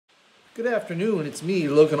Good afternoon, it's me,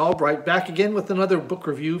 Logan Albright, back again with another book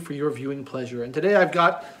review for your viewing pleasure. And today I've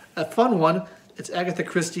got a fun one. It's Agatha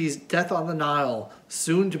Christie's Death on the Nile,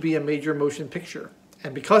 soon to be a major motion picture.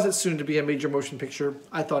 And because it's soon to be a major motion picture,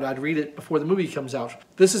 I thought I'd read it before the movie comes out.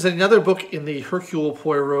 This is another book in the Hercule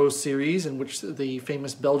Poirot series in which the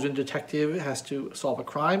famous Belgian detective has to solve a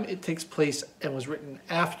crime. It takes place and was written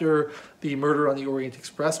after the Murder on the Orient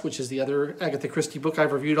Express, which is the other Agatha Christie book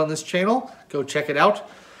I've reviewed on this channel. Go check it out.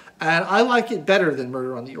 And I like it better than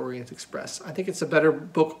Murder on the Orient Express. I think it's a better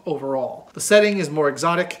book overall. The setting is more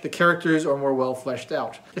exotic, the characters are more well fleshed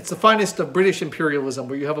out. It's the finest of British imperialism,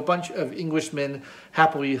 where you have a bunch of Englishmen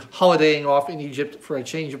happily holidaying off in Egypt for a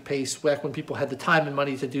change of pace, back when people had the time and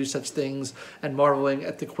money to do such things, and marveling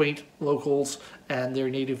at the quaint locals and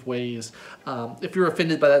their native ways. If you're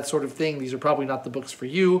offended by that sort of thing, these are probably not the books for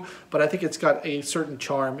you, but I think it's got a certain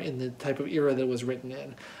charm in the type of era that it was written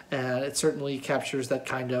in. And it certainly captures that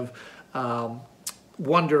kind of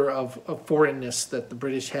wonder of foreignness that the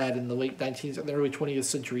British had in the late 19th and the early 20th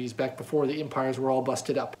centuries, back before the empires were all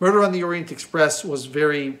busted up. Murder on the Orient Express was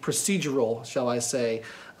very procedural, shall I say.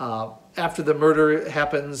 After the murder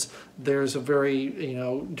happens, there's a very,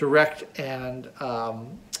 direct and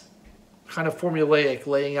kind of formulaic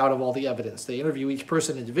laying out of all the evidence. They interview each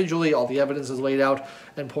person individually, all the evidence is laid out,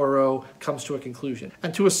 and Poirot comes to a conclusion.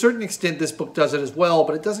 And to a certain extent, this book does it as well,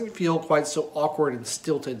 but it doesn't feel quite so awkward and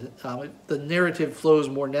stilted. The narrative flows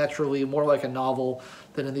more naturally, more like a novel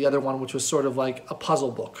than in the other one, which was sort of like a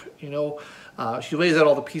puzzle book, She lays out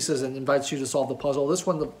all the pieces and invites you to solve the puzzle. This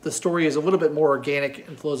one, the story is a little bit more organic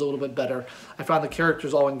and flows a little bit better. I found the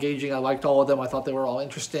characters all engaging. I liked all of them. I thought they were all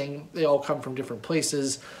interesting. They all come from different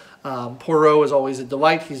places. Poirot is always a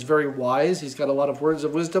delight. He's very wise. He's got a lot of words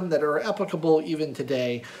of wisdom that are applicable even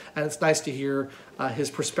today, and it's nice to hear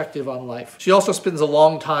his perspective on life. She also spends a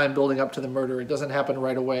long time building up to the murder. It doesn't happen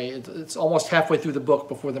right away. It's almost halfway through the book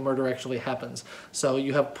before the murder actually happens. So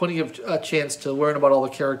you have plenty of chance to learn about all the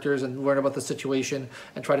characters and learn about the situation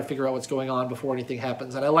and try to figure out what's going on before anything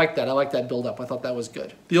happens. And I like that. I like that build-up. I thought that was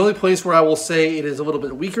good. The only place where I will say it is a little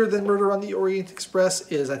bit weaker than Murder on the Orient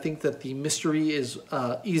Express is I think that the mystery is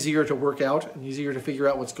easier to work out and easier to figure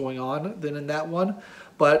out what's going on than in that one.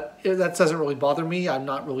 But that doesn't really bother me. I'm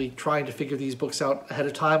not really trying to figure these books out ahead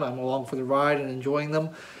of time. I'm along for the ride and enjoying them.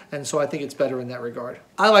 And so I think it's better in that regard.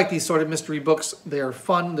 I like these sort of mystery books. They're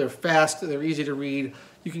fun, they're fast, they're easy to read.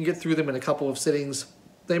 You can get through them in a couple of sittings.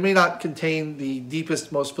 They may not contain the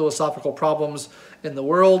deepest, most philosophical problems in the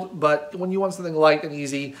world, but when you want something light and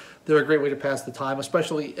easy, they're a great way to pass the time,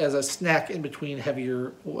 especially as a snack in between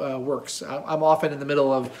heavier works. I'm often in the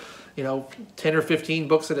middle of 10 or 15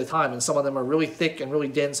 books at a time, and some of them are really thick and really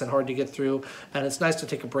dense and hard to get through, and it's nice to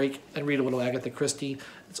take a break and read a little Agatha Christie.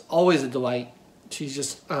 It's always a delight. She's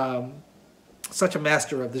just such a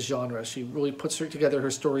master of this genre. She really puts together her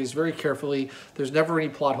stories very carefully. There's never any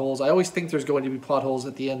plot holes. I always think there's going to be plot holes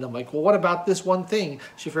at the end. I'm like, well, what about this one thing?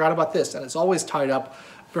 She forgot about this, and it's always tied up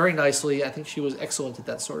very nicely. I think she was excellent at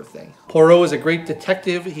that sort of thing. Poirot is a great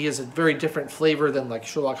detective. He has a very different flavor than like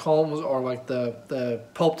Sherlock Holmes or like the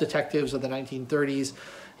pulp detectives of the 1930s.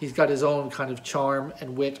 He's got his own kind of charm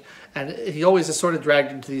and wit, and he always is sort of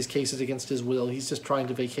dragged into these cases against his will. He's just trying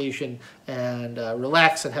to vacation and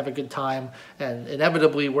relax and have a good time, and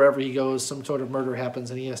inevitably wherever he goes some sort of murder happens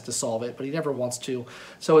and he has to solve it, but he never wants to.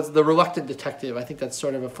 So it's the reluctant detective. I think that's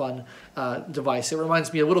sort of a fun device. It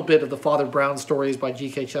reminds me a little bit of the Father Brown stories by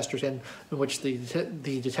G.K. Chesterton, in which the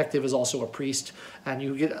detective is also a priest, and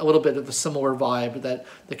you get a little bit of a similar vibe, that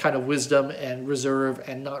the kind of wisdom and reserve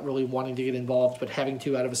and not really wanting to get involved but having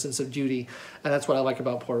to out of a sense of duty, and that's what I like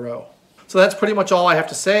about Poirot. So that's pretty much all I have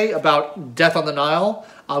to say about Death on the Nile.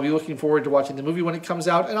 I'll be looking forward to watching the movie when it comes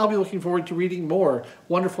out, and I'll be looking forward to reading more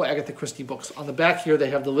wonderful Agatha Christie books. On the back here, they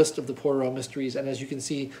have the list of the Poirot mysteries, and as you can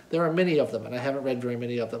see, there are many of them, and I haven't read very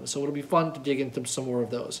many of them, so it'll be fun to dig into some more of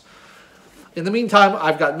those. In the meantime,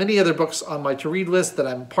 I've got many other books on my to-read list that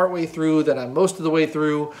I'm partway through, that I'm most of the way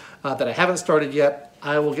through, that I haven't started yet.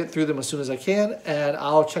 I will get through them as soon as I can, and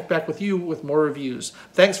I'll check back with you with more reviews.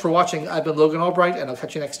 Thanks for watching. I've been Logan Albright, and I'll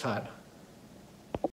catch you next time.